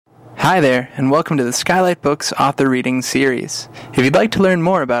Hi there, and welcome to the Skylight Books Author Reading Series. If you'd like to learn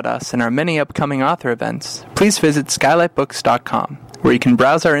more about us and our many upcoming author events, please visit skylightbooks.com, where you can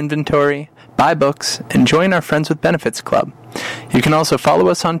browse our inventory, buy books, and join our Friends with Benefits Club. You can also follow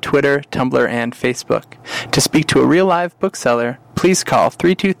us on Twitter, Tumblr, and Facebook. To speak to a real live bookseller, please call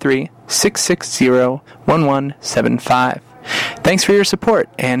 323-660-1175. Thanks for your support,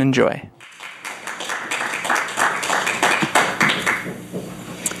 and enjoy.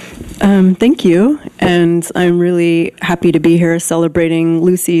 Thank you, and I'm really happy to be here celebrating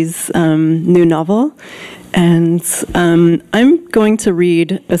Lucy's new novel. And I'm going to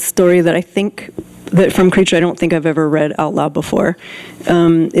read a story that from Creature I don't think I've ever read out loud before.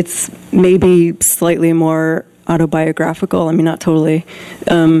 It's maybe slightly more autobiographical, not totally,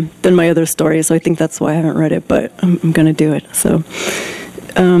 than my other stories, so I think that's why I haven't read it, but I'm going to do it. So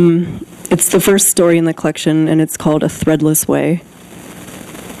it's the first story in the collection, and it's called A Threadless Way.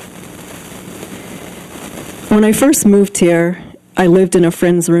 When I first moved here, I lived in a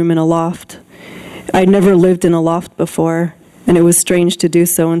friend's room in a loft. I'd never lived in a loft before, and it was strange to do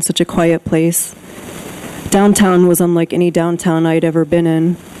so in such a quiet place. Downtown was unlike any downtown I'd ever been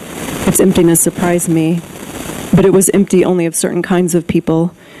in. Its emptiness surprised me, but it was empty only of certain kinds of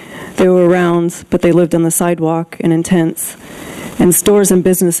people. They were around, but they lived on the sidewalk and in tents. And stores and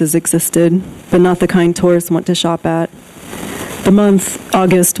businesses existed, but not the kind tourists want to shop at. The month,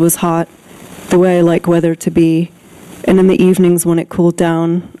 August, was hot, the way I like weather to be, and in the evenings when it cooled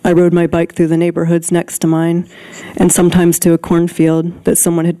down, I rode my bike through the neighborhoods next to mine, and sometimes to a cornfield that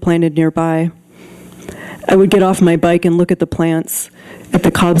someone had planted nearby. I would get off my bike and look at the plants, at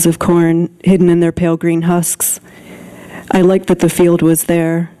the cobs of corn hidden in their pale green husks. I liked that the field was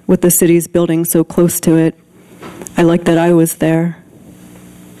there, with the city's building so close to it. I liked that I was there.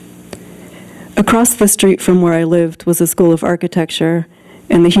 Across the street from where I lived was a school of architecture,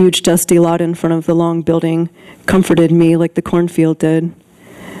 and the huge dusty lot in front of the long building comforted me like the cornfield did.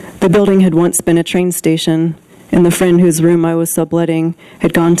 The building had once been a train station, and the friend whose room I was subletting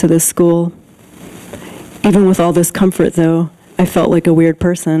had gone to this school. Even with all this comfort, though, I felt like a weird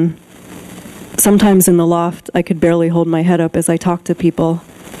person. Sometimes in the loft, I could barely hold my head up as I talked to people.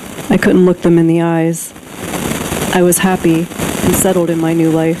 I couldn't look them in the eyes. I was happy and settled in my new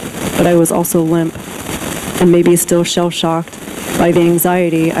life, but I was also limp, and maybe still shell-shocked by the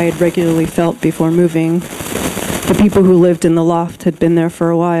anxiety I had regularly felt before moving. The people who lived in the loft had been there for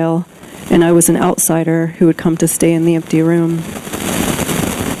a while, and I was an outsider who had come to stay in the empty room.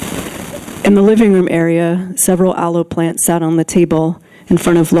 In the living room area, several aloe plants sat on the table in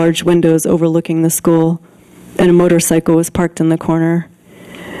front of large windows overlooking the school, and a motorcycle was parked in the corner.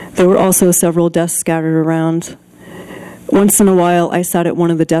 There were also several desks scattered around. Once in a while, I sat at one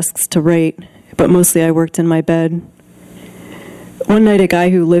of the desks to write, but mostly I worked in my bed. One night, a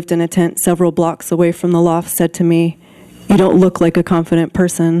guy who lived in a tent several blocks away from the loft said to me, "You don't look like a confident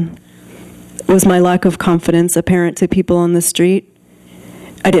person." Was my lack of confidence apparent to people on the street?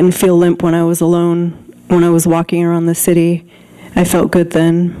 I didn't feel limp when I was alone. When I was walking around the city, I felt good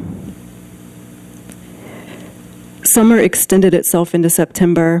then. Summer extended itself into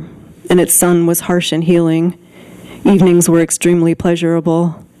September, and its sun was harsh and healing. Evenings were extremely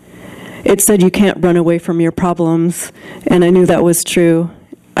pleasurable. It said you can't run away from your problems, and I knew that was true.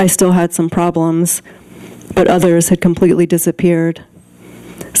 I still had some problems, but others had completely disappeared.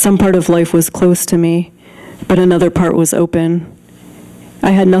 Some part of life was close to me, but another part was open. I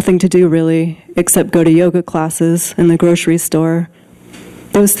had nothing to do, really, except go to yoga classes in the grocery store.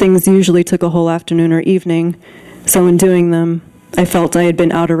 Those things usually took a whole afternoon or evening, so in doing them, I felt I had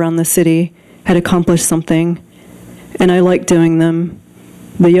been out around the city, had accomplished something, and I liked doing them.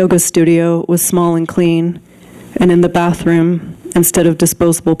 The yoga studio was small and clean, and in the bathroom, instead of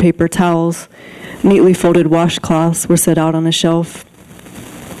disposable paper towels, neatly folded washcloths were set out on a shelf.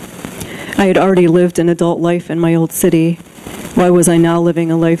 I had already lived an adult life in my old city. Why was I now living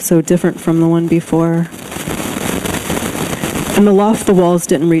a life so different from the one before? In the loft, the walls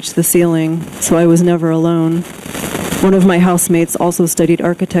didn't reach the ceiling, so I was never alone. One of my housemates also studied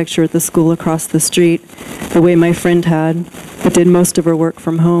architecture at the school across the street, the way my friend had, but did most of her work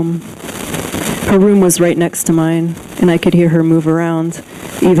from home. Her room was right next to mine, and I could hear her move around,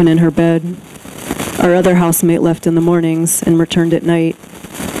 even in her bed. Our other housemate left in the mornings and returned at night.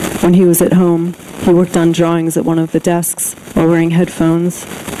 When he was at home, he worked on drawings at one of the desks while wearing headphones.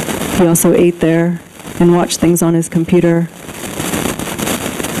 He also ate there and watched things on his computer.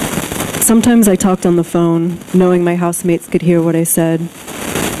 Sometimes I talked on the phone, knowing my housemates could hear what I said.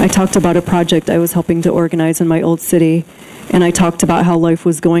 I talked about a project I was helping to organize in my old city, and I talked about how life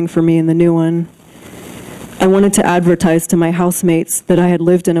was going for me in the new one. I wanted to advertise to my housemates that I had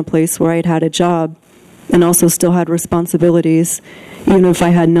lived in a place where I'd had a job and also still had responsibilities, even if I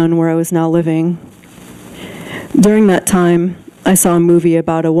had none where I was now living. During that time, I saw a movie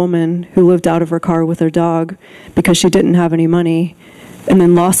about a woman who lived out of her car with her dog because she didn't have any money, and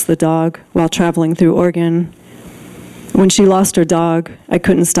then lost the dog while traveling through Oregon. When she lost her dog, I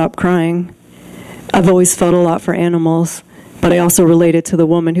couldn't stop crying. I've always felt a lot for animals, but I also related to the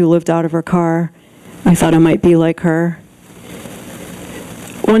woman who lived out of her car. I thought I might be like her.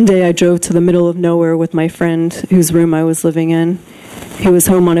 One day I drove to the middle of nowhere with my friend whose room I was living in. He was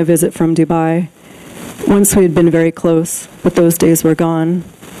home on a visit from Dubai. Once we had been very close, but those days were gone.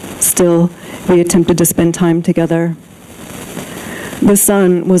 Still, we attempted to spend time together. The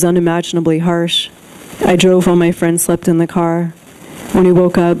sun was unimaginably harsh. I drove while my friend slept in the car. When he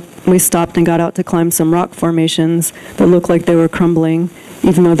woke up, we stopped and got out to climb some rock formations that looked like they were crumbling,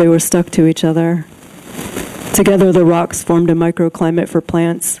 even though they were stuck to each other. Together, the rocks formed a microclimate for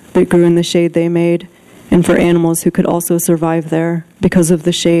plants that grew in the shade they made, and for animals who could also survive there because of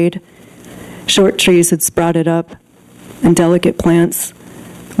the shade. Short trees had sprouted up, and delicate plants.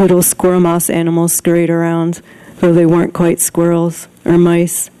 Little squirrel mouse animals scurried around, though they weren't quite squirrels or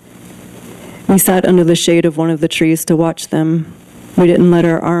mice. We sat under the shade of one of the trees to watch them. We didn't let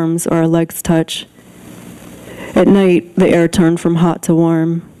our arms or our legs touch. At night, the air turned from hot to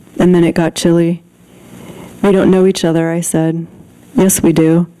warm, and then it got chilly. "We don't know each other," I said. "Yes, we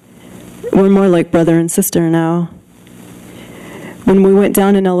do. We're more like brother and sister now." When we went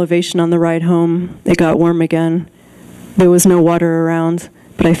down an elevation on the ride home, it got warm again. There was no water around,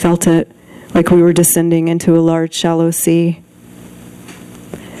 but I felt it, like we were descending into a large, shallow sea.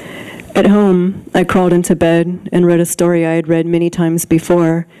 At home, I crawled into bed and read a story I had read many times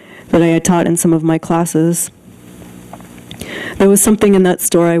before that I had taught in some of my classes. There was something in that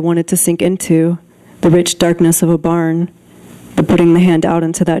story I wanted to sink into, the rich darkness of a barn, the putting the hand out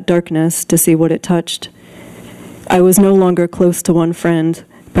into that darkness to see what it touched. I was no longer close to one friend,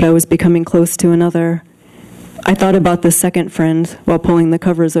 but I was becoming close to another. I thought about the second friend while pulling the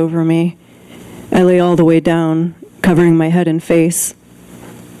covers over me. I lay all the way down, covering my head and face.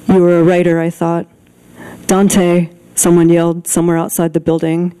 "You were a writer," I thought. "Dante," someone yelled somewhere outside the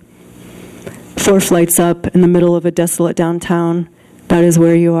building. "4 flights up in the middle of a desolate downtown. That is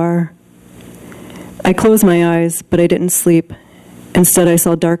where you are." I closed my eyes, but I didn't sleep. Instead, I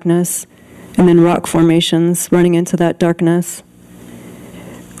saw darkness, and then rock formations running into that darkness.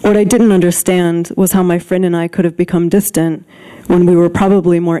 What I didn't understand was how my friend and I could have become distant when we were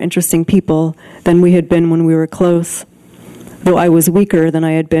probably more interesting people than we had been when we were close. Though I was weaker than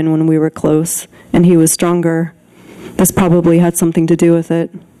I had been when we were close, and he was stronger. This probably had something to do with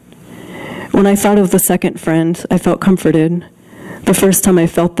it. When I thought of the second friend, I felt comforted. The first time I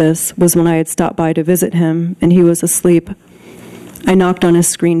felt this was when I had stopped by to visit him, and he was asleep. I knocked on his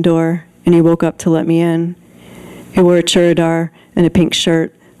screen door, and he woke up to let me in. He wore a churidar and a pink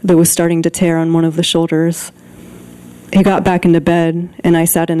shirt that was starting to tear on one of the shoulders. He got back into bed, and I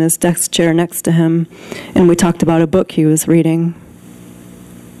sat in his desk chair next to him, and we talked about a book he was reading.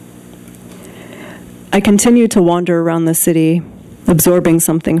 I continued to wander around the city, absorbing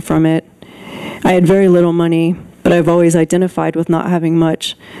something from it. I had very little money, but I've always identified with not having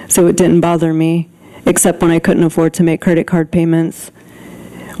much, so it didn't bother me, except when I couldn't afford to make credit card payments.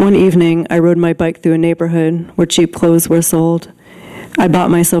 One evening, I rode my bike through a neighborhood where cheap clothes were sold. I bought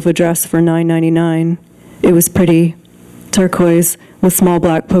myself a dress for $9.99. It was pretty, turquoise, with small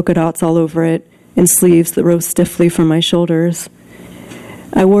black polka dots all over it, and sleeves that rose stiffly from my shoulders.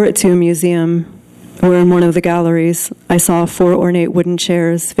 I wore it to a museum, where in one of the galleries, I saw 4 ornate wooden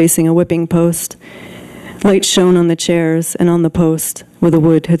chairs facing a whipping post. Light shone on the chairs and on the post, where the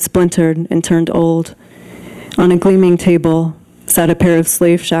wood had splintered and turned old. On a gleaming table sat a pair of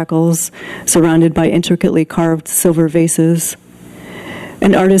slave shackles, surrounded by intricately carved silver vases.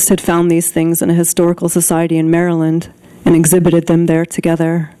 An artist had found these things in a historical society in Maryland and exhibited them there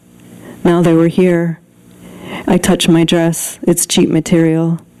together. Now they were here. I touched my dress, its cheap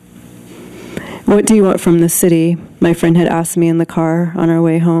material. "What do you want from the city?" my friend had asked me in the car on our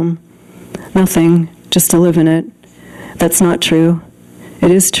way home. "Nothing, just to live in it." That's not true. It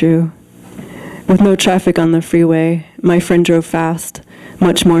is true. With no traffic on the freeway, my friend drove fast,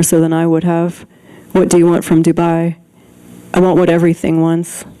 much more so than I would have. "What do you want from Dubai?" "I want what everything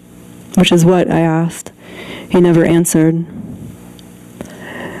wants." "Which is what?" I asked. He never answered.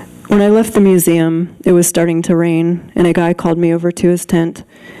 When I left the museum, it was starting to rain, and a guy called me over to his tent.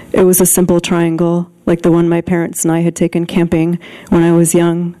 It was a simple triangle, like the one my parents and I had taken camping when I was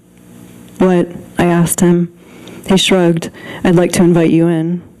young. "What?" I asked him. He shrugged. "I'd like to invite you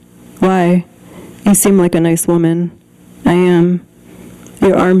in." "Why?" You seem like a nice woman. I am.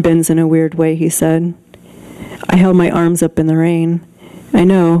 Your arm bends in a weird way, he said. I held my arms up in the rain. I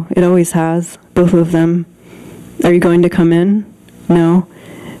know, it always has, both of them. Are you going to come in? No.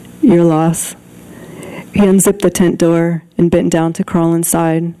 Your loss. He unzipped the tent door and bent down to crawl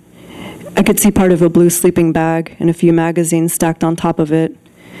inside. I could see part of a blue sleeping bag and a few magazines stacked on top of it.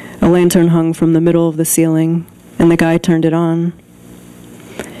 A lantern hung from the middle of the ceiling, and the guy turned it on.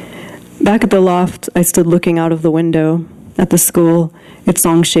 Back at the loft, I stood looking out of the window, at the school, its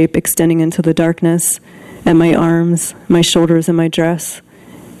long shape extending into the darkness, at my arms, my shoulders, and my dress.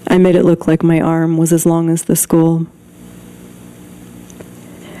 I made it look like my arm was as long as the school.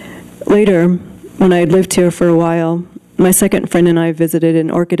 Later, when I had lived here for a while, my second friend and I visited an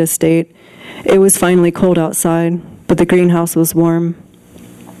orchid estate. It was finally cold outside, but the greenhouse was warm.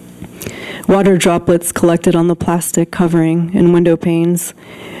 Water droplets collected on the plastic covering and window panes.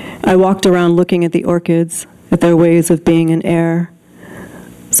 I walked around looking at the orchids, at their ways of being in air.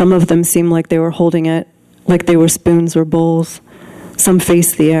 Some of them seemed like they were holding it, like they were spoons or bowls. Some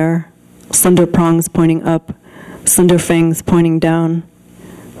faced the air, slender prongs pointing up, slender fangs pointing down.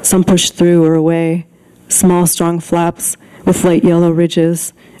 Some pushed through or away, small, strong flaps with light yellow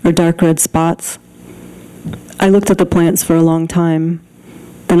ridges or dark red spots. I looked at the plants for a long time.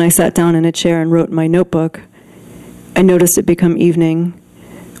 Then I sat down in a chair and wrote in my notebook. I noticed it become evening.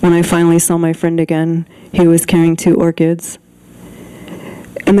 When I finally saw my friend again, he was carrying 2 orchids.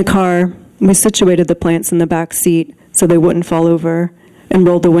 In the car, we situated the plants in the back seat so they wouldn't fall over and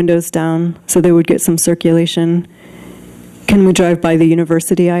rolled the windows down so they would get some circulation. Can we drive by the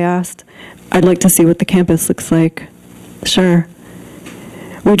university, I asked. I'd like to see what the campus looks like. Sure.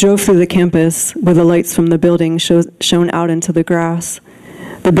 We drove through the campus where the lights from the building shone out into the grass.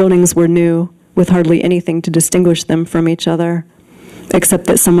 The buildings were new, with hardly anything to distinguish them from each other, except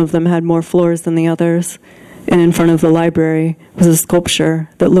that some of them had more floors than the others, and in front of the library was a sculpture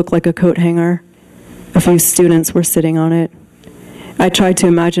that looked like a coat hanger. A few students were sitting on it. I tried to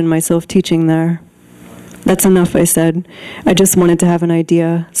imagine myself teaching there. That's enough, I said. I just wanted to have an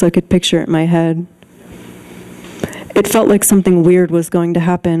idea so I could picture it in my head. It felt like something weird was going to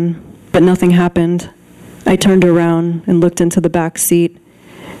happen, but nothing happened. I turned around and looked into the back seat.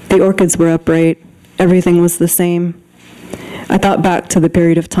 The orchids were upright. Everything was the same. I thought back to the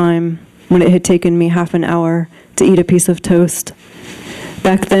period of time when it had taken me half an hour to eat a piece of toast.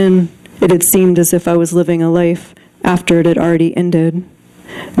 Back then, it had seemed as if I was living a life after it had already ended.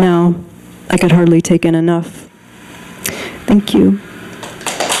 Now, I could hardly take in enough. Thank you.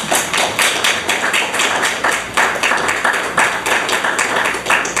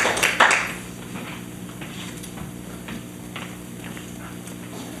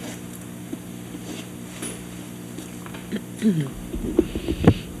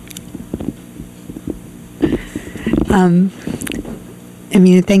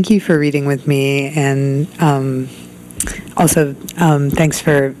 Amina, thank you for reading with me, and also thanks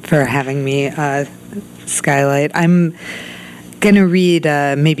for having me, Skylight. I'm going to read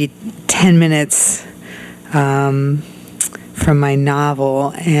maybe 10 minutes from my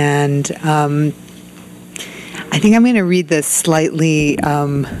novel, and I think I'm going to read the slightly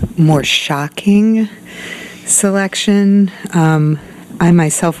more shocking selection. I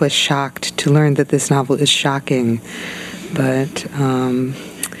myself was shocked to learn that this novel is shocking, but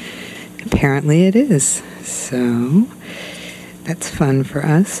apparently it is. So that's fun for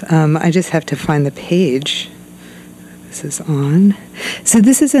us. I just have to find the page this is on. So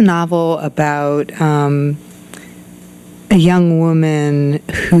this is a novel about a young woman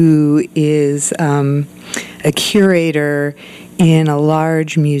who is a curator in a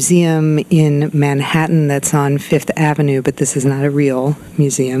large museum in Manhattan that's on Fifth Avenue, but this is not a real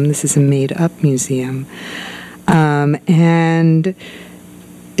museum. This is a made-up museum. And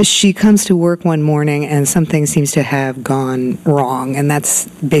she comes to work one morning and something seems to have gone wrong, and that's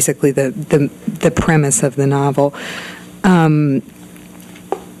basically the premise of the novel.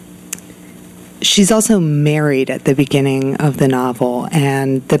 She's also married at the beginning of the novel,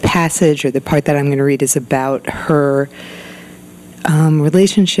 and the passage or the part that I'm going to read is about her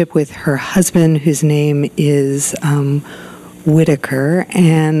relationship with her husband, whose name is Whitaker,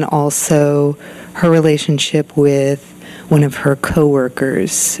 and also her relationship with one of her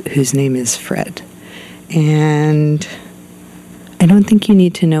coworkers, whose name is Fred. And I don't think you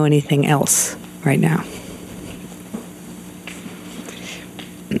need to know anything else right now.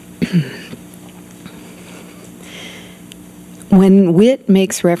 When Whit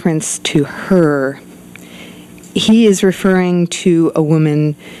makes reference to her, he is referring to a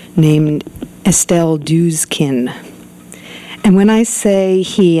woman named Estelle Duskin. And when I say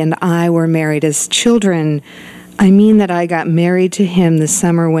he and I were married as children, I mean that I got married to him the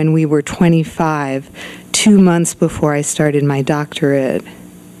summer when we were 25, 2 months before I started my doctorate.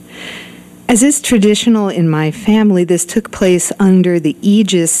 As is traditional in my family, this took place under the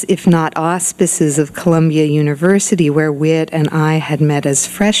aegis, if not auspices, of Columbia University, where Whit and I had met as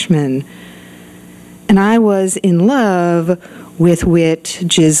freshmen. And I was in love with Whit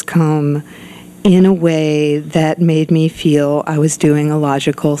Giscombe in a way that made me feel I was doing a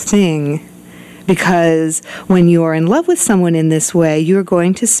logical thing. Because when you are in love with someone in this way, you're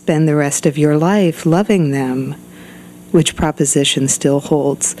going to spend the rest of your life loving them, which proposition still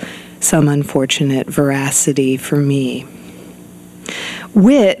holds some unfortunate veracity for me.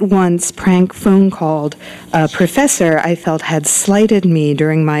 Whit once prank phone called a professor I felt had slighted me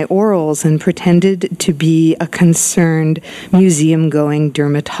during my orals and pretended to be a concerned museum-going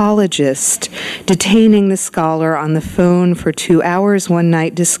dermatologist, detaining the scholar on the phone for 2 hours one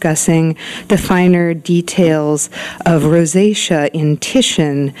night discussing the finer details of rosacea in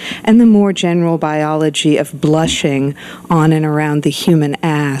Titian and the more general biology of blushing on and around the human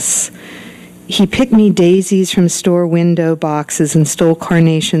ass. He picked me daisies from store window boxes and stole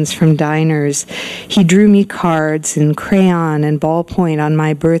carnations from diners. He drew me cards in crayon and ballpoint on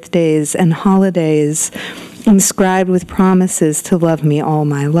my birthdays and holidays, inscribed with promises to love me all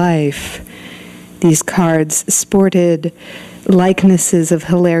my life. These cards sported likenesses of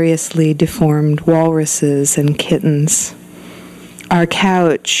hilariously deformed walruses and kittens. Our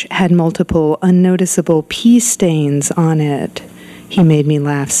couch had multiple unnoticeable pea stains on it. He made me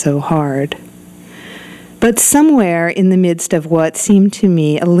laugh so hard. But somewhere in the midst of what seemed to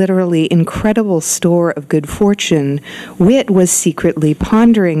me a literally incredible store of good fortune, Whit was secretly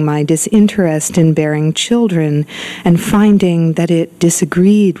pondering my disinterest in bearing children and finding that it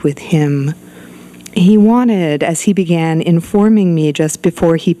disagreed with him. He wanted, as he began informing me just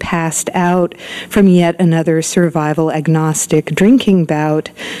before he passed out from yet another survival agnostic drinking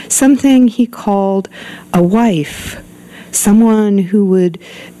bout, something he called a wife, someone who would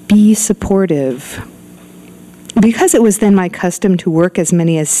be supportive. Because it was then my custom to work as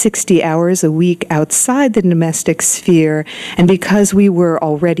many as 60 hours a week outside the domestic sphere, and because we were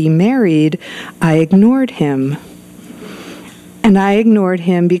already married, I ignored him. And I ignored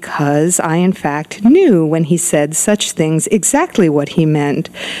him because I, in fact, knew when he said such things exactly what he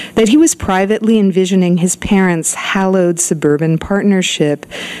meant, that he was privately envisioning his parents' hallowed suburban partnership,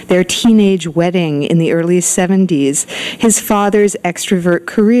 their teenage wedding in the early 70s, his father's extrovert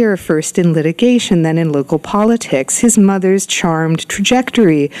career, first in litigation, then in local politics, his mother's charmed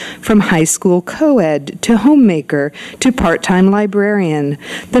trajectory from high school co-ed to homemaker to part-time librarian,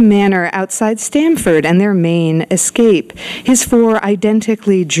 the manor outside Stamford and their main escape, his 4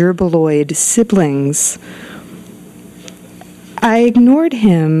 identically gerboloid siblings. I ignored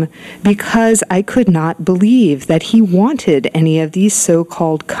him because I could not believe that he wanted any of these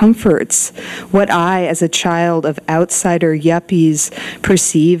so-called comforts, what I, as a child of outsider yuppies,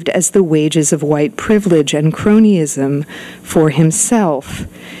 perceived as the wages of white privilege and cronyism, for himself,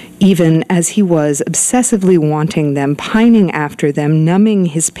 even as he was obsessively wanting them, pining after them, numbing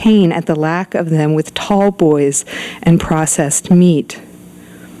his pain at the lack of them with tall boys and processed meat.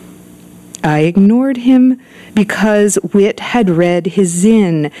 I ignored him because Whit had read his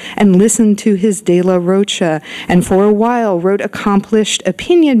Zinn and listened to his De La Rocha, and for a while wrote accomplished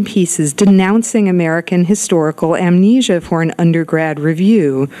opinion pieces denouncing American historical amnesia for an undergrad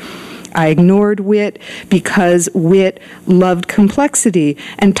review. I ignored Whit because Whit loved complexity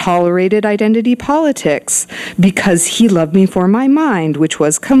and tolerated identity politics, because he loved me for my mind, which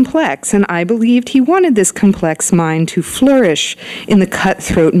was complex, and I believed he wanted this complex mind to flourish in the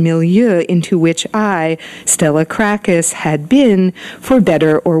cutthroat milieu into which I, Stella Krakis, had been, for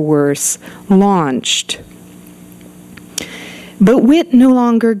better or worse, launched. But Whit no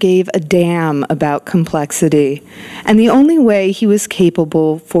longer gave a damn about complexity, and the only way he was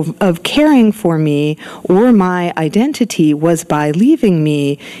capable of caring for me or my identity was by leaving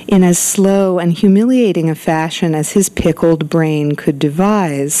me in as slow and humiliating a fashion as his pickled brain could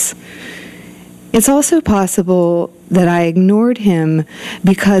devise. It's also possible that I ignored him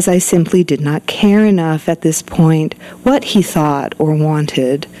because I simply did not care enough at this point what he thought or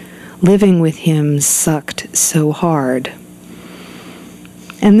wanted. Living with him sucked so hard.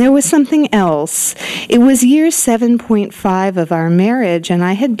 And there was something else. It was year 7.5 of our marriage, and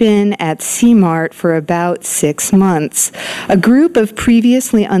I had been at CMART for about 6 months. A group of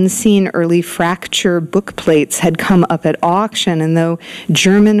previously unseen early fracture book plates had come up at auction, and though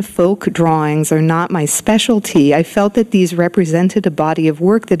German folk drawings are not my specialty, I felt that these represented a body of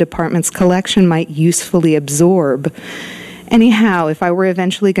work the department's collection might usefully absorb. Anyhow, if I were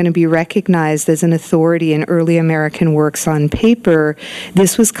eventually going to be recognized as an authority in early American works on paper,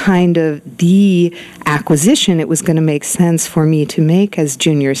 this was kind of the acquisition it was going to make sense for me to make as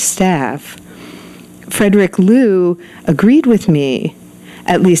junior staff. Frederick Liu agreed with me,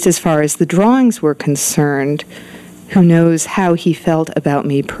 at least as far as the drawings were concerned. Who knows how he felt about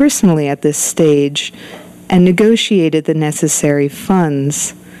me personally at this stage, and negotiated the necessary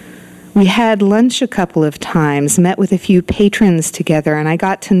funds. We had lunch a couple of times, met with a few patrons together, and I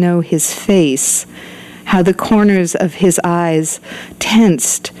got to know his face, how the corners of his eyes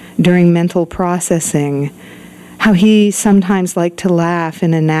tensed during mental processing, how he sometimes liked to laugh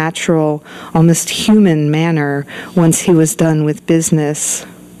in a natural, almost human manner once he was done with business.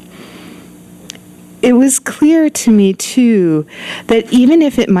 It was clear to me, too, that even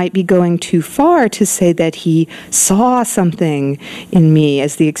if it might be going too far to say that he saw something in me,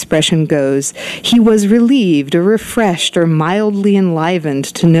 as the expression goes, he was relieved or refreshed or mildly enlivened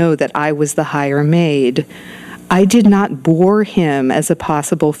to know that I was the higher maid. I did not bore him as a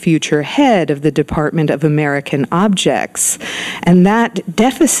possible future head of the Department of American Objects, and that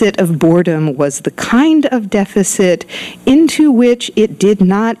deficit of boredom was the kind of deficit into which it did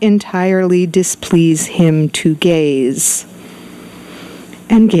not entirely displease him to gaze.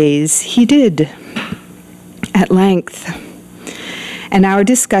 And gaze he did, at length. And our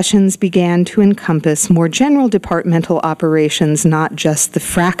discussions began to encompass more general departmental operations, not just the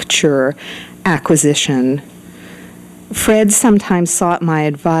fracture acquisition. Fred sometimes sought my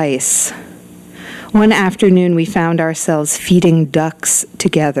advice. One afternoon, we found ourselves feeding ducks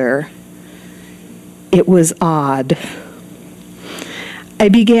together. It was odd. I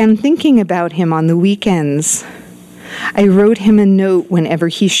began thinking about him on the weekends. I wrote him a note whenever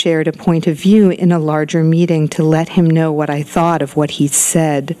he shared a point of view in a larger meeting to let him know what I thought of what he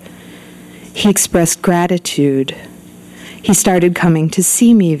said. He expressed gratitude. He started coming to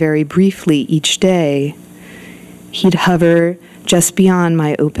see me very briefly each day. He'd hover just beyond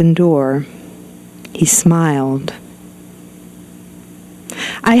my open door. He smiled.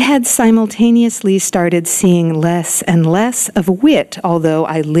 I had simultaneously started seeing less and less of Whit, although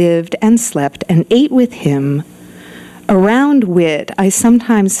I lived and slept and ate with him. Around Whit, I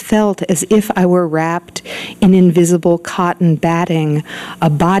sometimes felt as if I were wrapped in invisible cotton batting, a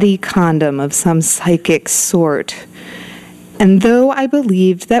body condom of some psychic sort. And though I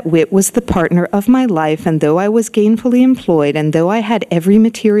believed that Whit was the partner of my life, and though I was gainfully employed, and though I had every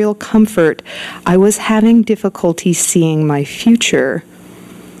material comfort, I was having difficulty seeing my future.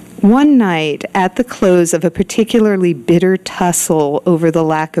 One night, at the close of a particularly bitter tussle over the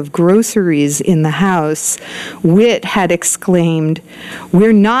lack of groceries in the house, Whit had exclaimed,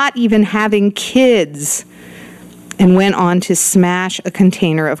 "We're not even having kids," and went on to smash a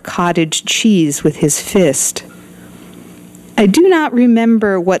container of cottage cheese with his fist. I do not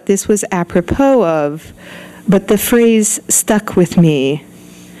remember what this was apropos of, but the phrase stuck with me.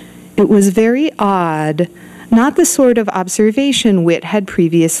 It was very odd, not the sort of observation Whit had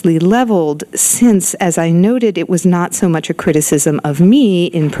previously leveled, since, as I noted, it was not so much a criticism of me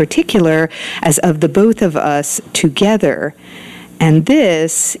in particular as of the both of us together. And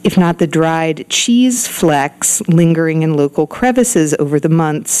this, if not the dried cheese flecks lingering in local crevices over the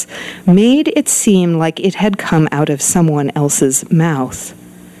months, made it seem like it had come out of someone else's mouth.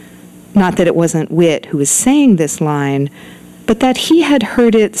 Not that it wasn't Whit who was saying this line, but that he had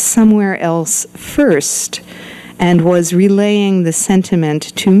heard it somewhere else first and was relaying the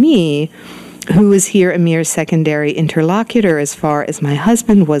sentiment to me, who was here a mere secondary interlocutor as far as my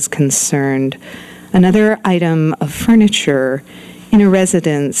husband was concerned, another item of furniture in a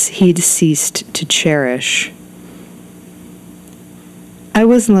residence he'd ceased to cherish. I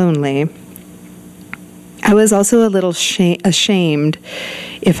was lonely. I was also a little ashamed,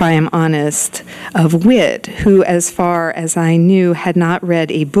 if I am honest, of Whit, who, as far as I knew, had not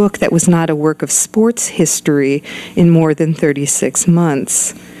read a book that was not a work of sports history in more than 36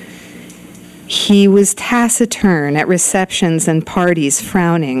 months. He was taciturn at receptions and parties,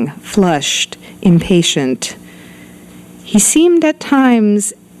 frowning, flushed, impatient. He seemed at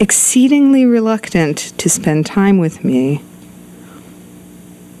times exceedingly reluctant to spend time with me.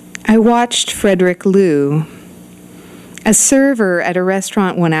 I watched Frederick Liu. A server at a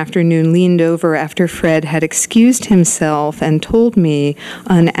restaurant one afternoon leaned over after Fred had excused himself and told me,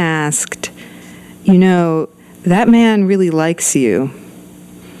 unasked, "You know, that man really likes you."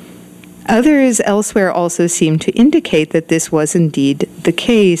 Others elsewhere also seemed to indicate that this was indeed the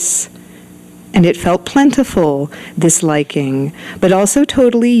case. and it felt plentiful, this liking, but also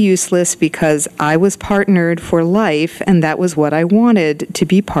totally useless because I was partnered for life, and that was what I wanted, to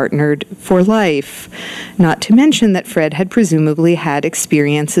be partnered for life. Not to mention that Fred had presumably had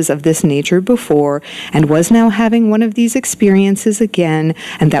experiences of this nature before and was now having one of these experiences again,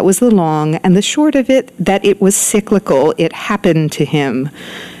 and that was the long and the short of it, that it was cyclical. It happened to him.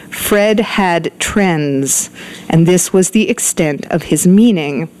 Fred had trends, and this was the extent of his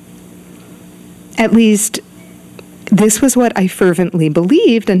meaning. At least, this was what I fervently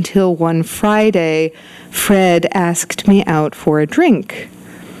believed until one Friday, Fred asked me out for a drink.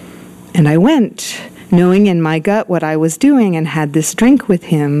 And I went, knowing in my gut what I was doing, and had this drink with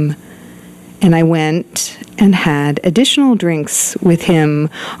him. And I went and had additional drinks with him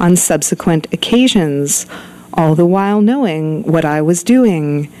on subsequent occasions, all the while knowing what I was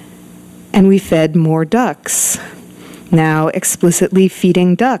doing. And we fed more ducks, now explicitly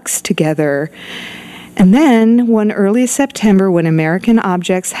feeding ducks together. And then, one early September, when American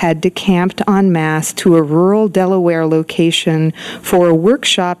Objects had decamped en masse to a rural Delaware location for a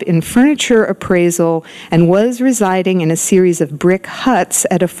workshop in furniture appraisal and was residing in a series of brick huts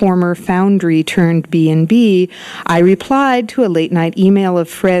at a former foundry turned B&B, I replied to a late-night email of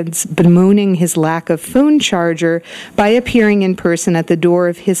Fred's bemoaning his lack of phone charger by appearing in person at the door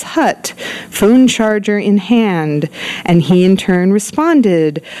of his hut, phone charger in hand, and he in turn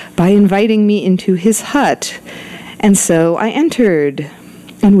responded by inviting me into his hut. And so I entered,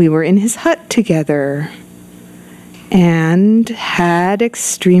 and we were in his hut together and had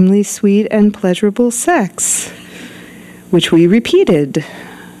extremely sweet and pleasurable sex, which we repeated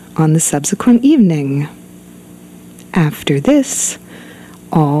on the subsequent evening. After this,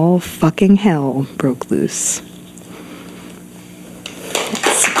 all fucking hell broke loose.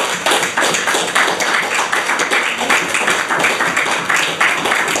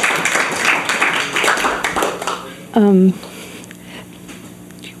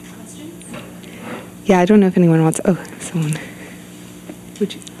 Yeah, I don't know if anyone wants. Oh, someone.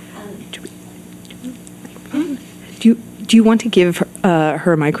 Would you? Do you want to give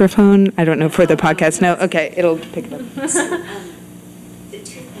her a microphone? I don't know for the podcast. No. Okay, it'll pick it up. The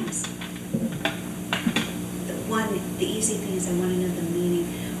two things. The easy thing is I want to know the meaning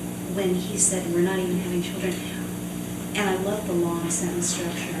when he said we're not even having children, and I love the long sentence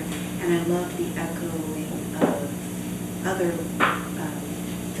structure, and I love the echoing of other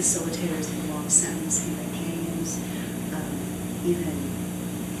facilitators of the long sentence, like James, even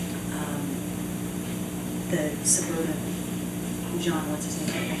the suburban John, what's his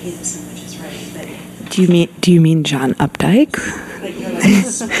name? I hate it so much. It's right, but Do you mean John Updike? But you're like a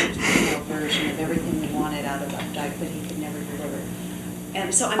small version of everything we wanted out of Updike, but he could never deliver.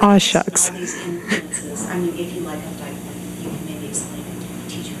 And so I'm shucks. all these influences. I mean, if you like Updike, then you can maybe explain it to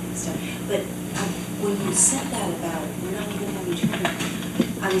teach and stuff. But when you said that about we're not even having children,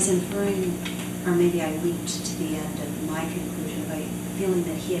 I was inferring, or maybe I leaped to the end of my conclusion by feeling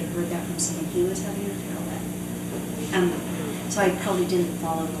that he had heard that from someone he was having an affair with. So I probably didn't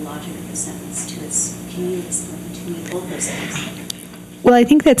follow the logic of the sentence to its. Can you explain to me both those things? Well, I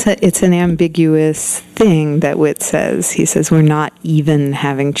think it's an ambiguous thing that Witt says. He says we're not even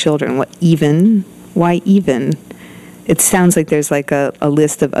having children. What even? Why even? It sounds like there's like a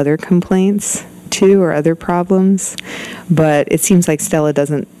list of other complaints too, or other problems, but it seems like Stella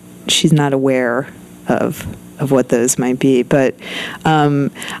she's not aware of what those might be. But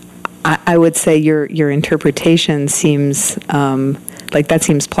I would say your interpretation seems like that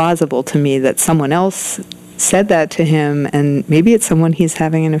seems plausible to me, that someone else said that to him, and maybe it's someone he's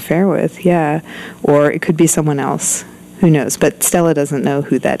having an affair with, yeah, or it could be someone else. Who knows? But Stella doesn't know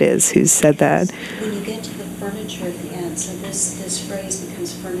who that is, who's said that. When you get to the furniture at the end, so this phrase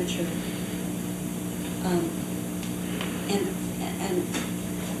becomes furniture,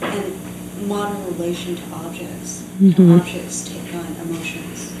 and modern relation to objects. Mm-hmm. Objects take on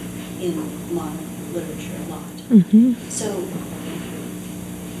emotions in modern literature a lot. Mm-hmm. So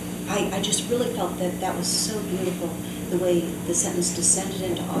I just really felt that was so beautiful, the way the sentence descended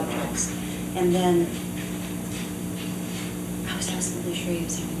into objects, and then I was absolutely sure he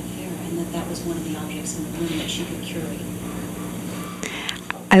was having an affair, and that was one of the objects in the room that she could curate.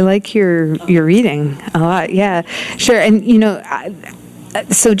 I like your reading a lot. Yeah, sure. And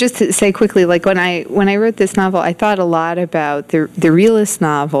so just to say quickly, like when I wrote this novel, I thought a lot about the realist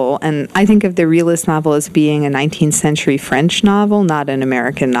novel, and I think of the realist novel as being a 19th century French novel, not an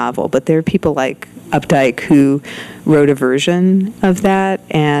American novel. But there are people like Updike who wrote a version of that,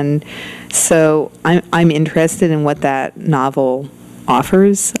 and so I'm interested in what that novel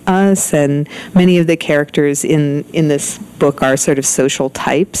offers us. And many of the characters in this book are sort of social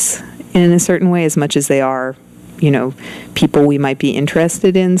types in a certain way as much as they are, people we might be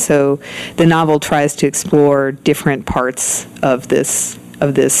interested in. So the novel tries to explore different parts of this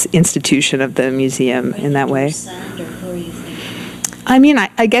institution of the museum in that way. I mean,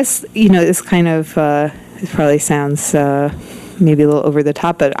 I guess, this kind of, it probably sounds maybe a little over the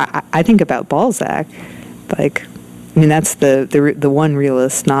top, but I think about Balzac. That's the one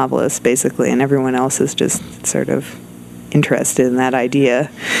realist novelist, basically, and everyone else is just sort of interested in that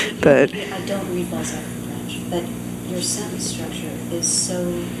idea. But I don't read Balzac in French, but your sentence structure is so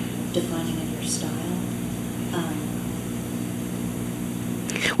defining of your style.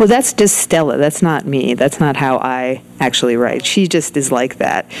 Well, that's just Stella. That's not me. That's not how I actually write. She just is like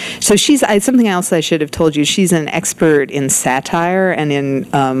that. So something else I should have told you. She's an expert in satire and in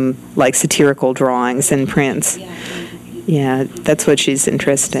satirical drawings and prints. Yeah, that's what she's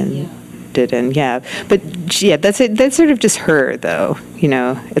interested in. Yeah, but that's it. That's sort of just her, though.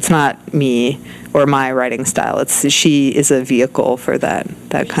 It's not me or my writing style. She is a vehicle for that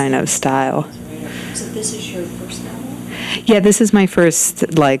kind of style. So this is your first novel? Yeah, this is my first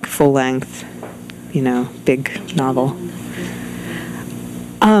full-length, big novel.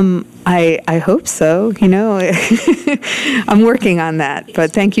 I hope so. I'm working on that.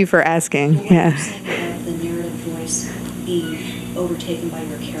 But thank you for asking. What you're saying about the narrative voice being overtaken by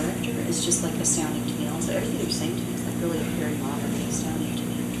your character is just astounding to me. Also, everything you're saying to me is really very modern and astounding to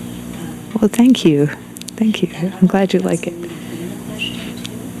me. Well, thank you. I'm glad you like it.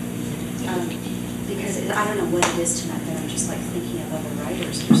 Because I don't know what it is tonight, but I'm just thinking of other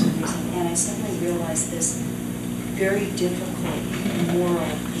writers for some reason, and I suddenly realized this very difficult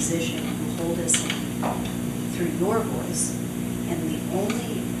moral position you hold us in through your voice, and the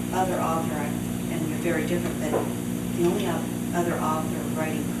only other author, and you're very different, but the only other author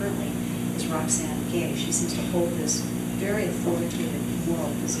writing currently is Roxane Gay. She seems to hold this very authoritative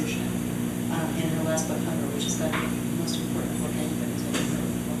moral position in her last book, Hunger, which is the most important book anybody's ever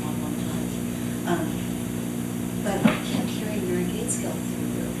written for a long, long time. But I kept hearing Mary Gaitskill through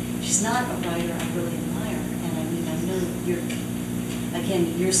you. She's not a writer I really admire, and I know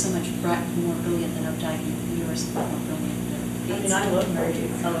you're so much more brilliant than Updike, and you're so much more brilliant than Gaitskill. I love Mary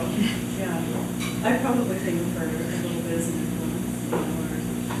Gaitskill. Yeah. I probably think of her a little bit as an influence.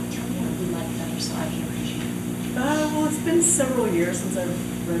 Tell me what you like about her so I can appreciate it. Well, it's been several years since I've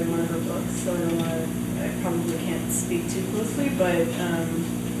read one of her books, so I probably can't speak too closely, but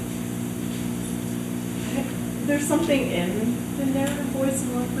there's something in the narrative voice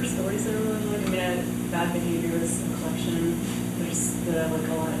of one of her stories that I really like. Bad Behavior is a collection that I like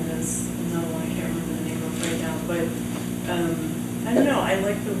a lot, and there's another one I can't remember the name of right now, but I don't know, I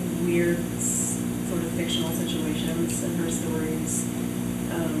like the weird sort of fictional situations in her stories.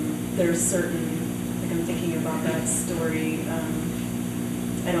 There's certain, I'm thinking about that story,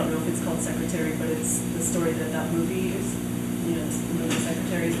 I don't know if it's called Secretary, but it's the story that movie is, the movie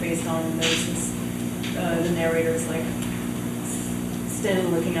Secretary is based on, and there's this, the narrator is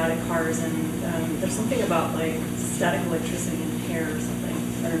standing looking out at cars, and there's something about static electricity in hair or something.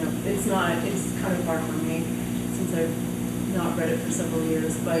 I don't know. It's kind of far from me since I've not read it for several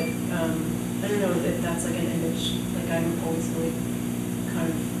years, but I don't know if that's an image. I'm always really kind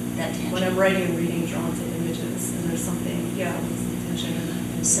of that tension. When I'm writing and reading, drawn to images, and there's something, there's some tension in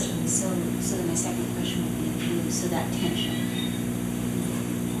that. So then my second question would be, so that tension.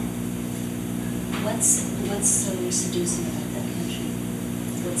 What's so seducing about that tension?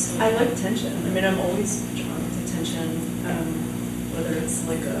 I like tension. I'm always drawn to tension, whether it's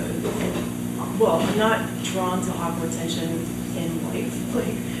I'm not drawn to awkward tension in life.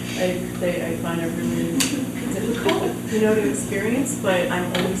 I find it really difficult, to experience, but I'm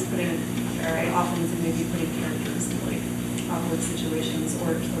always I often maybe putting characters in awkward situations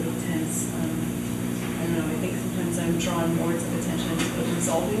or sort of tense. I don't know, I think sometimes I'm drawn more to the tension of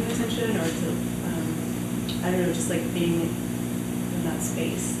resolving the tension or to, I don't know, just being in that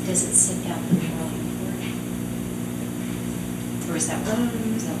space. Does it sit out the drawing for you? Or is that wrong?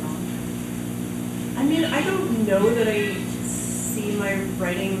 I don't know that I see my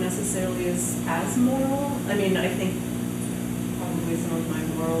writing necessarily as moral. I think probably some of my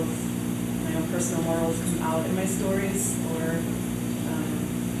morals, my own personal morals, come out in my stories or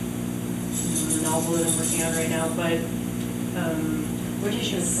the novel that I'm working on right now. But where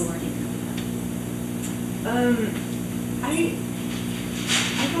does your authority come from? I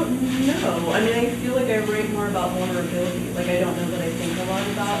don't know. I feel like I write more about vulnerability. I don't know that I think a lot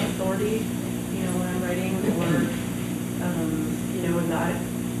about authority, when I'm writing, or, in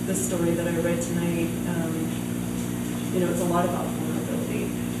the story that I read tonight, it's a lot about vulnerability.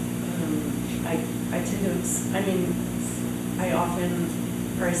 I tend to, I often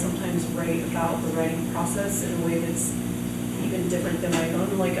or I sometimes write about the writing process in a way that's even different than my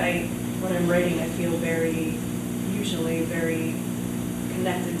own. Like when I'm writing, I feel usually very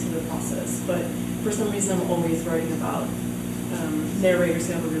connected to the process. But for some reason, I'm always writing about narrators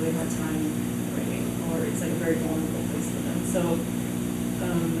who have a really hard time writing, or it's like a very vulnerable place for them. So,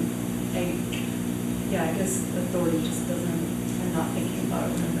 I guess authority just doesn't. I'm not thinking about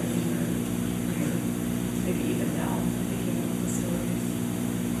it when I'm writing, or maybe even now thinking about the stories.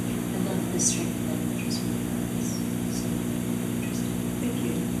 I love the strength of language from the artists. So interesting. Thank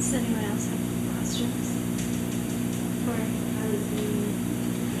you. Does anyone else have questions? For I was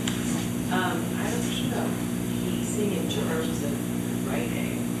piecing in terms of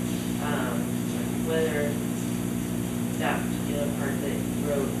writing, whether that particular part that you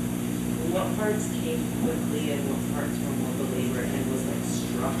wrote, what parts came quickly and what parts were more belabored, and was like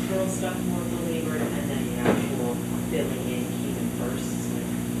structural stuff more belabored, and then the actual filling in came in first?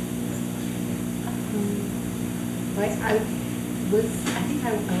 I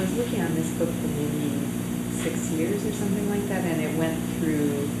was looking on this book for maybe 6 years or something like that, and it went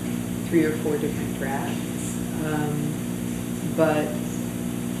through 3 or 4 different drafts. But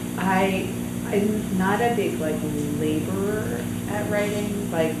I'm not a big laborer at writing.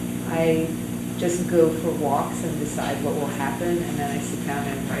 Like I just go for walks and decide what will happen, and then I sit down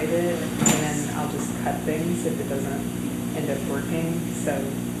and write it, and then I'll just cut things if it doesn't end up working. So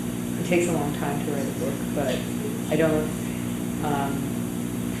it takes a long time to write a book, but I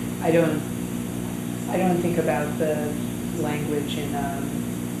don't think about the language in a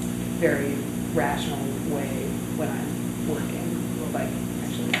very rational way when I'm working, like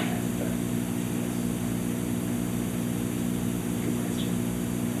actually when I'm, but good question.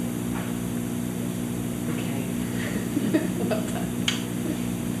 Okay. Well done.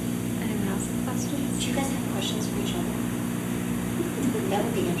 anyone else have questions? Do you guys have questions for each other? That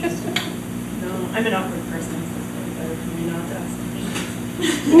would be interesting. No, I'm an awkward person, so it's probably better for me not to ask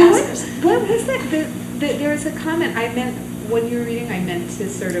questions. What was that? There was a comment I meant when you were reading. I meant to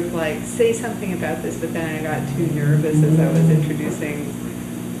sort of say something about this, but then I got too nervous as I was introducing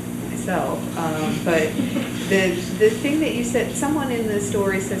myself. But the thing that you said, someone in the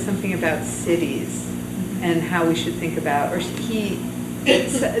story said something about cities and how we should think about, or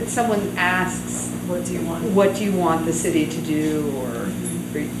someone asks, What do you want? what do you want the city to do, or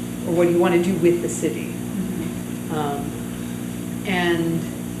what do you want to do with the city? And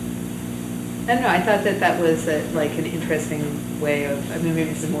I don't know, I thought that was an interesting way of, I mean, maybe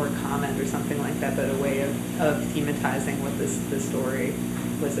it's more a comment or something like that, but a way of thematizing what the story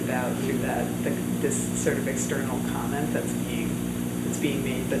was about through this sort of external comment that's being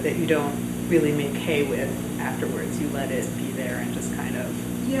made, but that you don't really make hay with afterwards. You let it be there and just kind of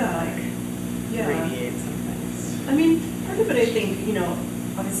radiate some things. I mean, part of it, I think,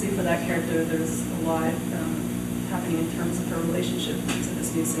 obviously for that character, there's a lot happening in terms of her relationship to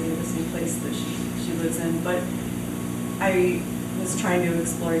this new city, this new place that she lives in. But I was trying to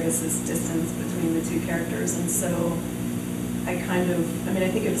explore, I guess, this distance between the two characters. And so I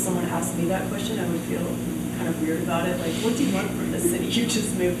think if someone asked me that question, I would feel kind of weird about it. Like, what do you want from this city? You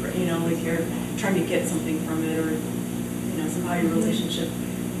just moved for, like you're trying to get something from it, or, somehow your relationship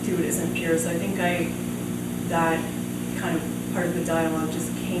to it isn't pure. So I think that kind of part of the dialogue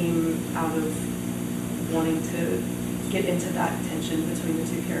just came out of wanting to get into that tension between the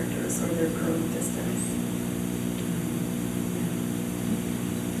two characters, or their growing distance.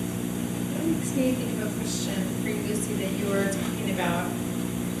 That makes me think of a question for you, Lucy, that you were talking about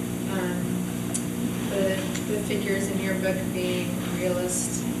the figures in your book being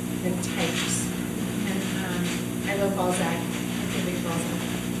realist and types. And I love Balzac. I'm a big Balzac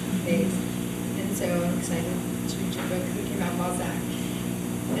phase. And so I'm excited to read your book thinking about Balzac.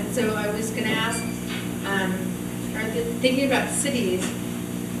 And so I was going to ask, thinking about cities,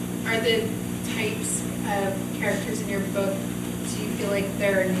 are the types of characters in your book, do you feel like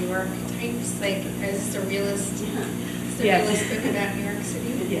they're New York types? Like, is this a realist? Is the Yes. realist book about New York City?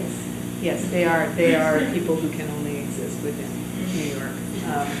 Yes, they are. They are people who can only exist within New York.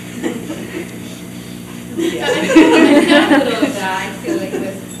 Yeah. I feel a little of that, I feel like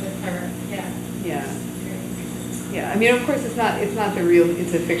with her, Yeah. Yeah, I mean, of course, it's not the real.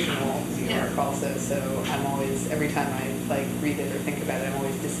 It's a fictional New Yeah. York also. So I'm always, every time I read it or think about it, I'm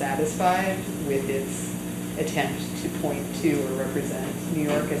always dissatisfied with its attempt to point to or represent New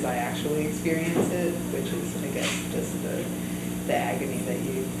York as I actually experience it, which is, I guess, just the agony that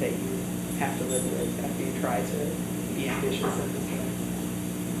you have to live with after you try to be ambitious in this way.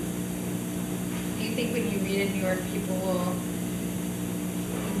 Do you think when you read in New York, people will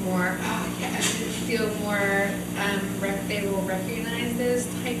more, feel more, they will recognize those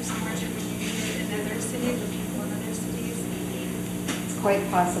types more than we do in other cities, or people in other cities? It's quite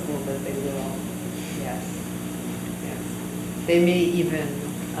possible that they will, yes. Yes. They may even,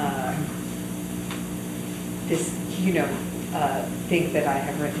 think that I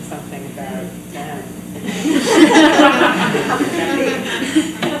have written something about them.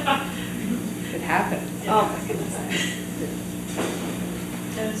 It happens. Oh, my goodness.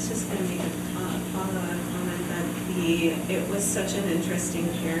 I was just going to make a follow-up comment that it was such an interesting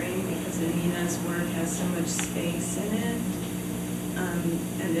pairing because Anina's work has so much space in it,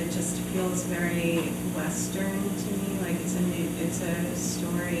 and it just feels very Western to me. Like it's a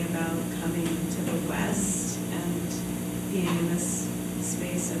story about coming to the West and being in this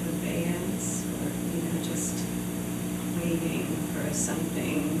space of abeyance, or just waiting for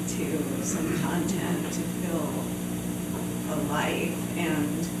something some content to fill a life.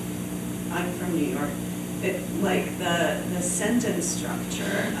 And I'm from New York. The sentence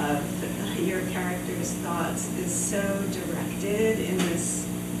structure of your character's thoughts is so directed in this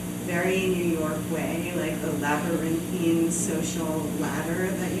very New York way, like the labyrinthine social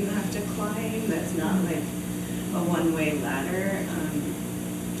ladder that you have to climb. That's not like a one-way ladder.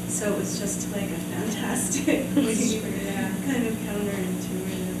 So it was just like a fantastic, kind of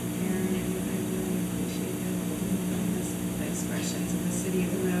counterintuitive pairing. I really appreciated the expressions of the city,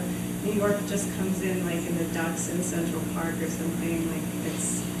 even though New York just comes in like in the docks in Central Park or something, like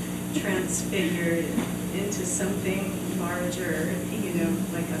it's transfigured into something larger,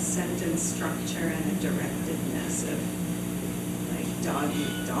 like a sentence structure and a directedness of like dog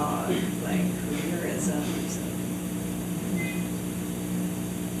eat dog, like careerism or something.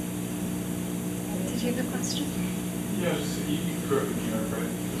 Did you have a question? Yeah, you grew up in New York,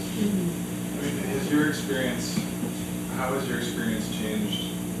 right? Mm-hmm. I mean, how has your experience changed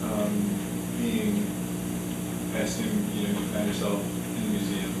being, I assume, you find yourself in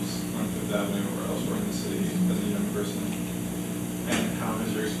museums on Fifth Avenue or elsewhere in the city as a young person, and how has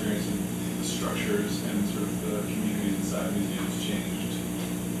your experience in the structures and sort of the communities inside museums changed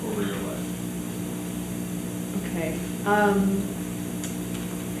over your life? Okay.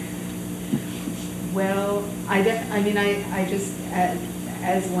 Well, I just,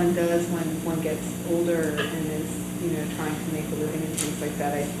 as one does when one gets older and is, trying to make a living and things like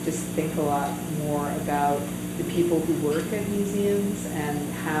that, I just think a lot more about the people who work at museums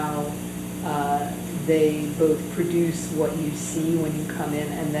and how they both produce what you see when you come in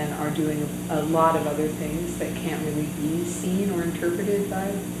and then are doing a lot of other things that can't really be seen or interpreted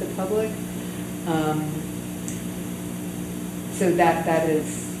by the public. So that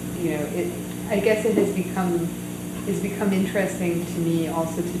is, I guess it has become interesting to me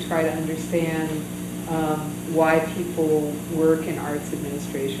also to try to understand why people work in arts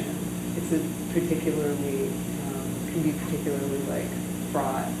administration. It's a particularly can be particularly like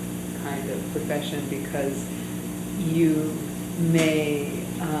fraught kind of profession because you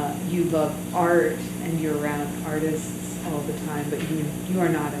love art and you're around artists all the time, but you are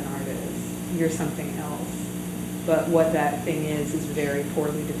not an artist. You're something else. But what that thing is very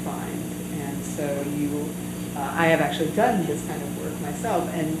poorly defined. And so I have actually done this kind of work myself,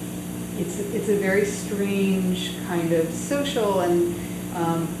 and it's a very strange kind of social and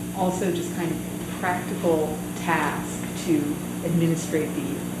also just kind of practical task to administrate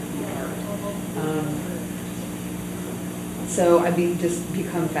the art. So I've just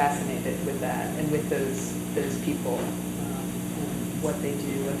become fascinated with that and with those people, and what they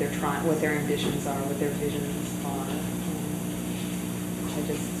do, what they're trying, what their ambitions are, what their visions are. I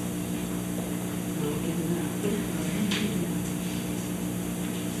just given that.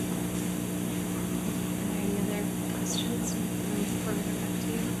 Any other questions before we go back to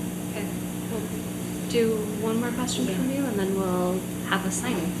you? Okay, we'll do one more question from you, and then we'll have a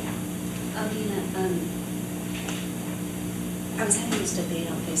signing. Alina, I was having this debate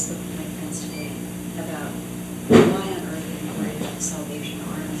on Facebook with my friends today about why on earth are you worried about the Salvation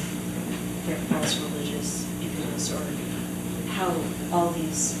Army, their false religious impetus, or how all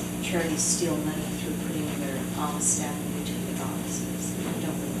these charities steal money through putting their office staff in boutique offices and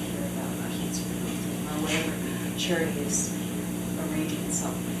don't really care about cancer or whatever charity is arranging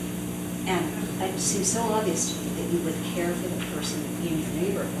itself. And it seems so obvious to me that you would care for the person in your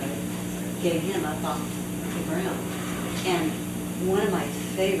neighborhood, getting him up off the ground. And one of my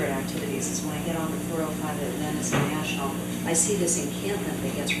favorite activities is when I get on the 405 at Venice National, I see this encampment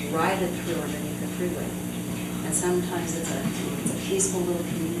that gets rided through underneath the freeway. And sometimes it's a peaceful little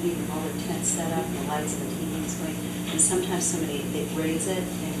community with all their tents set up and the lights and the TVs going. And sometimes they raise it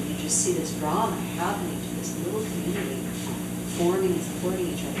and you just see this drama happening to this little community informing and supporting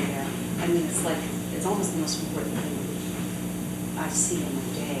each other there. I mean, it's almost the most important thing I see in my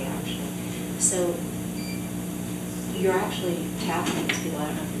day, actually. So you're actually tapping these people. I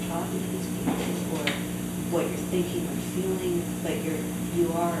don't know if you're talking to these people or what you're thinking or feeling, but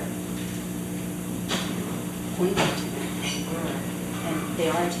you are pointing to them, and they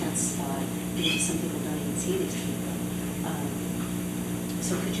are a tense spot because some people don't even see these people.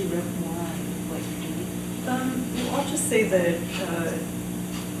 So could you riff more on what you're doing? Well, I'll just say that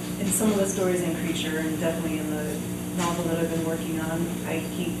in some of the stories in Creature, and definitely in the novel that I've been working on, I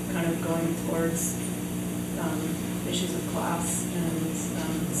keep kind of going towards issues of class and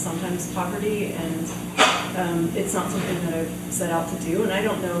sometimes poverty, and it's not something that I've set out to do, and I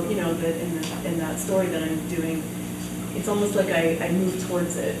don't know, that in that story that I'm doing, it's almost like I move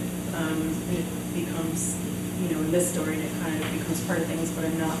towards it, and it becomes, in this story, and it kind of becomes part of things, but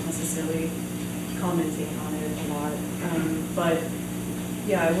I'm not necessarily commenting on it a lot. But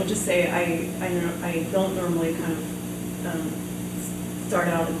yeah, I will just say I don't normally kind of start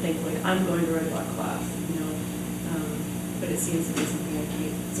out and think like I'm going to write about class, but it seems to be something I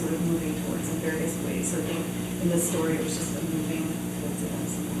keep sort of moving towards in various ways. So I think in this story it was just a moving towards it in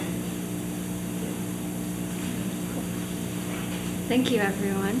some way. Thank you,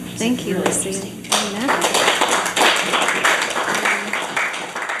 everyone. Thank you, really Lucy. interesting.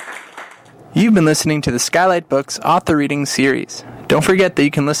 You've been listening to the Skylight Books Author Reading Series. Don't forget that you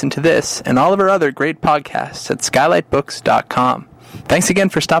can listen to this and all of our other great podcasts at skylightbooks.com. Thanks again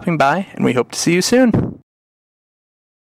for stopping by, and we hope to see you soon.